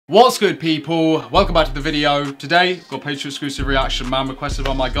What's good, people? Welcome back to the video. Today, got a Patreon exclusive reaction, man, requested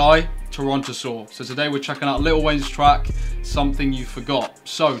by my guy, Toronto. So today we're checking out Lil Wayne's track, Something You Forgot.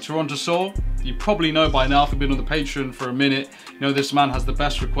 So, Toronto, you probably know by now if you've been on the Patreon for a minute, you know this man has the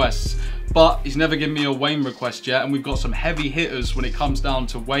best requests, but he's never given me a Wayne request yet, and we've got some heavy hitters when it comes down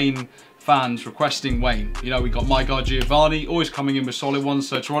to Wayne fans requesting Wayne. You know, we got my guy Giovanni, always coming in with solid ones,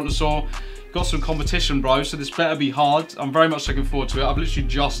 so Toronto, got some competition, bro, so this better be hard. I'm very much looking forward to it. I've literally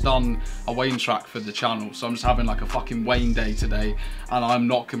just done a Wayne track for the channel, so I'm just having like a fucking Wayne day today, and I'm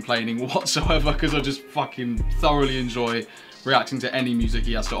not complaining whatsoever because I just fucking thoroughly enjoy reacting to any music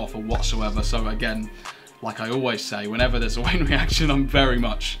he has to offer whatsoever. So again, like I always say, whenever there's a Wayne reaction, I'm very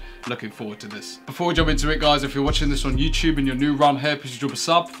much looking forward to this. Before we jump into it, guys, if you're watching this on YouTube and you're new around here, please drop a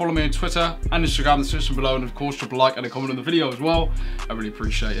sub, follow me on Twitter and Instagram in the description below, and of course drop a like and a comment on the video as well. I really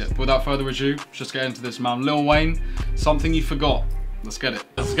appreciate it. But without further ado, let's just get into this, man. Lil Wayne, Something You Forgot. Let's get it.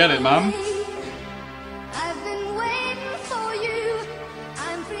 Let's get it, man. I've been waiting for you.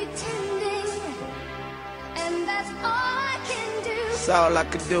 I'm pretending, and that's all I can do. That's all I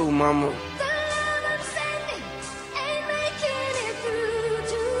could do, mama.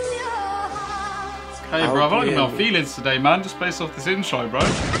 Hey bro, I've only got feelings today, man, just based off this intro, bro. Pain,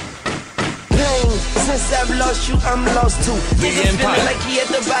 since I've lost you, I'm lost too. Nigga feeling like he at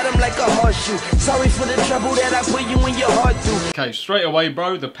the bottom like a horseshoe. Sorry for the trouble that I put you in your heart through. Okay, straight away,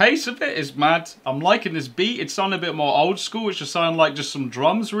 bro, the pace of it is mad. I'm liking this beat. It's sounding a bit more old school. It's just sounding like just some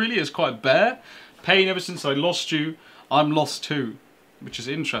drums, really. It's quite bare. Pain, ever since I lost you, I'm lost too. Which is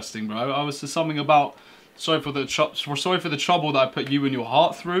interesting, bro. I was just something about sorry for the trouble that I put you and your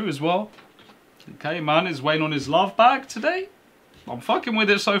heart through as well. Okay, man, is Wayne on his love bag today? I'm fucking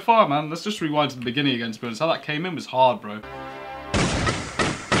with it so far, man. Let's just rewind to the beginning again, to be honest. How that came in was hard, bro.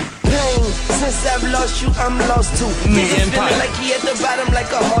 Pain, since I've lost you, I'm lost too. Nigga feeling like he at the bottom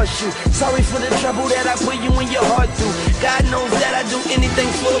like a horseshoe. Sorry for the trouble that I put you in your heart through. God knows that I do anything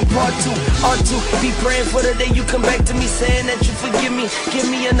for a part two. Ought to be praying for the day you come back to me saying that you forgive me. Give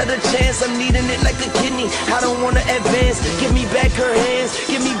me another chance, I'm needing it like a kidney. I don't wanna advance, give me back her hands,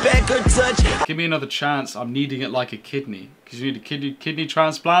 give me back her touch. Give me another chance, I'm needing it like a kidney. Because you need a kidney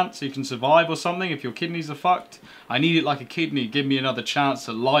transplant so you can survive or something if your kidneys are fucked. I need it like a kidney, give me another chance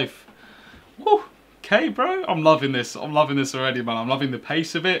at life. Woo. Okay, bro, I'm loving this. I'm loving this already, man. I'm loving the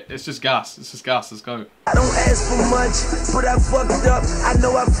pace of it. It's just gas. It's just gas. Let's go. I don't ask for much, but I fucked up. I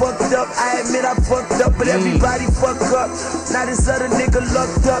know I fucked up. I admit I fucked up, but everybody fuck up. Now this other nigga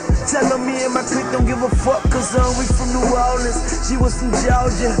lucked up. Telling me and my clique don't give a fuck, cause we from New Orleans. She was from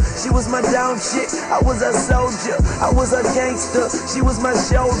Georgia. She was my down chick. I was a soldier. I was a gangster. She was my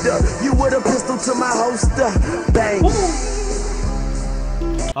shoulder. You with a pistol to my holster. Bang.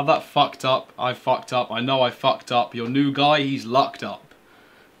 Have that fucked up. I fucked up. I know I fucked up. Your new guy, he's lucked up.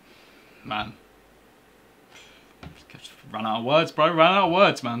 Man. Just ran out of words, bro. Ran out of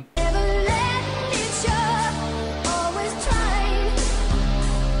words, man.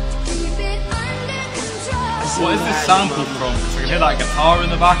 What is this sample from? So I can hear that guitar in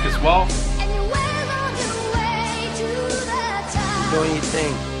the back as well. Doing your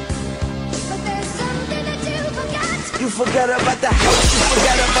thing. You forgot about the house, you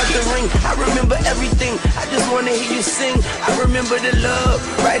forgot about the ring. I remember everything, I just wanna hear you sing. I remember the love,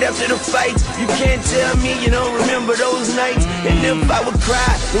 right after the fights. You can't tell me you don't remember those nights. And if I would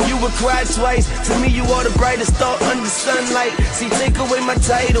cry, then you would cry twice. To me you are the brightest star under sunlight. See, take away my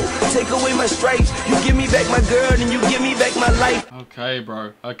title, take away my stripes. You give me back my girl, and you give me back my life. Okay,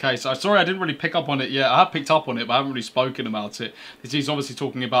 bro. Okay, so sorry I didn't really pick up on it yet. I have picked up on it, but I haven't really spoken about it. He's obviously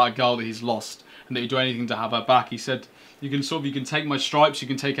talking about a girl that he's lost, and that you do anything to have her back. He said, you can take my stripes, you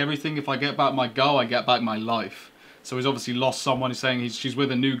can take everything. If I get back my girl, I get back my life. So he's obviously lost someone. He's saying she's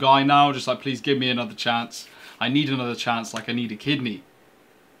with a new guy now, just like, please give me another chance. I need another chance like I need a kidney.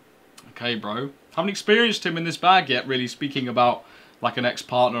 Okay, bro. Haven't experienced him in this bag yet, really, speaking about like an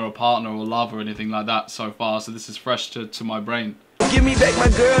ex-partner or partner or love or anything like that so far. So this is fresh to my brain. Give me back my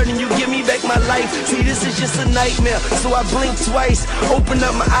girl and you give me back my life. See, this is just a nightmare, so I blink twice. Open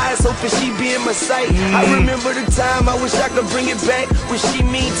up my eyes, hoping she be in my sight. I remember the time, I wish I could bring it back. What she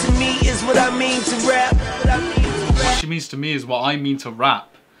mean to me is what I mean to rap. What she means to me is what I mean to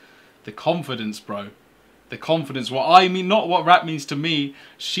rap. The confidence, bro. The confidence. What I mean, not what rap means to me.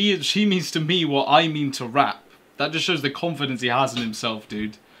 She means to me what I mean to rap. That just shows the confidence he has in himself,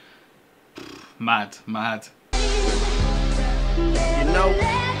 dude. Mad, mad. You know,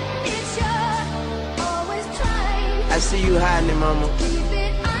 I see you hiding it, mama,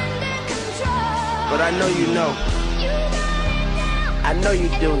 but I know you know. I know you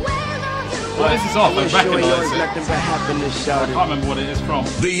do. What is this off? I recognise it. Nothing but happiness, I shawty. can't remember what it is from.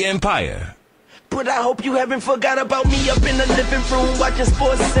 The Empire. But I hope you haven't forgot about me up in the living room watching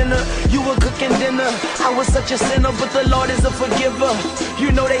Sports Center. You were cooking dinner. I was such a sinner, but the Lord is a forgiver.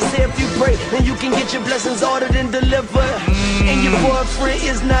 You know they say if you pray, then you can get your blessings ordered and delivered. And your boyfriend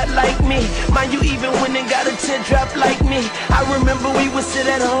is not like me. Mind you, even when they got a teardrop like me. I remember we would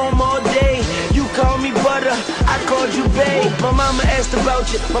sit at home all day. You called me butter, I called you babe. My mama asked about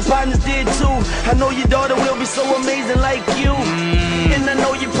you, my partners did too. I know your daughter will be so amazing like you. And I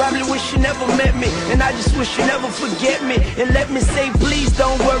know you probably wish you never met me. And I just wish you never forget me. And let me say, please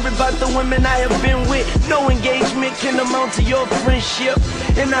don't worry about the women I have been with. No engagement can amount to your friendship.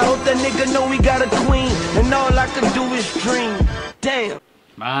 And I hope that nigga know we got a queen. And all I can do is dream. Damn.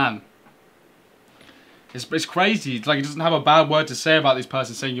 Man. It's crazy. It's like he doesn't have a bad word to say about this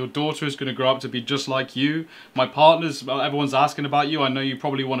person, saying your daughter is going to grow up to be just like you. My partners, everyone's asking about you. I know you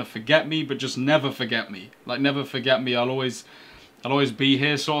probably want to forget me, but just never forget me. Like, never forget me. I'll always be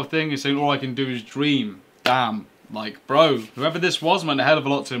here, sort of thing. He's saying all I can do is dream. Damn. Like, bro, whoever this was meant a hell of a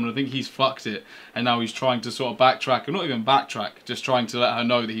lot to him, and I think he's fucked it. And now he's trying to sort of backtrack, or not even backtrack, just trying to let her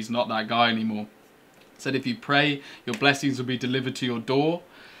know that he's not that guy anymore. Said if you pray, your blessings will be delivered to your door.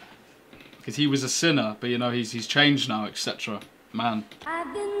 Because he was a sinner, but you know, he's changed now, etc. Man.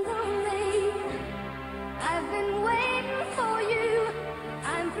 I've been lonely. I've been waiting for you.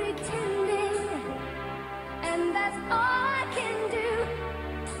 I'm pretending, and that's all I can do.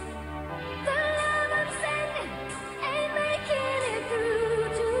 The love I'm sending ain't making it through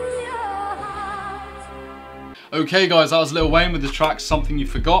to your heart. Okay, guys, that was Lil Wayne with the track Something You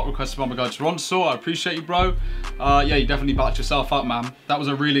Forgot, requested by my guy Toronto. I appreciate you, bro. Yeah, you definitely backed yourself up, man. That was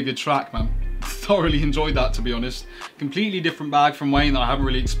a really good track, man. Thoroughly enjoyed that, to be honest. Completely different bag from Wayne that I haven't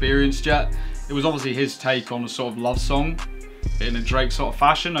really experienced yet. It was obviously his take on a sort of love song in a Drake sort of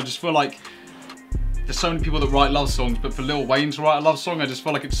fashion. I just feel like there's so many people that write love songs, but for Lil Wayne to write a love song, I just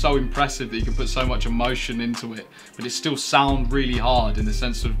feel like it's so impressive that you can put so much emotion into it, but it still sounds really hard in the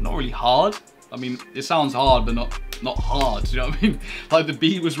sense of, not really hard. I mean, it sounds hard, but not hard, you know what I mean? Like, the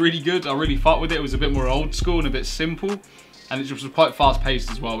beat was really good. I really fucked with it. It was a bit more old school and a bit simple. And it just was quite fast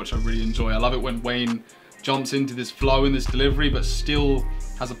paced as well, which I really enjoy. I love it when Wayne jumps into this flow and this delivery, but still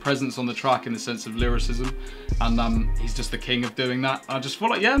has a presence on the track in the sense of lyricism. And he's just the king of doing that. And I just feel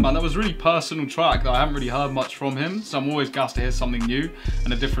like, yeah, man, that was a really personal track that I haven't really heard much from him. So I'm always gassed to hear something new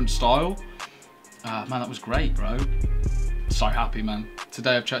and a different style. Man, that was great, bro. So happy, man.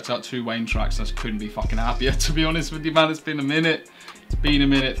 Today I've checked out 2 Wayne tracks. I just couldn't be fucking happier, to be honest with you, man. It's been a minute. It's been a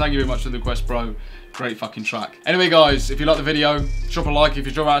minute. Thank you very much for the request, bro. Great fucking track. Anyway, guys, if you like the video, drop a like. If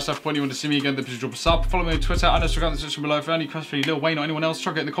you drop out stuff when you want to see me again, then please drop a sub. Follow me on Twitter and Instagram in the description below. For any questions for Lil Wayne or anyone else,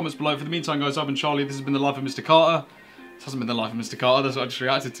 chuck it in the comments below. For the meantime, guys, I've been Charlie. This has been the life of Mr. Carter. This hasn't been the life of Mr. Carter. That's what I just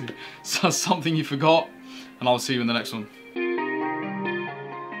reacted to. So something you forgot. And I'll see you in the next one.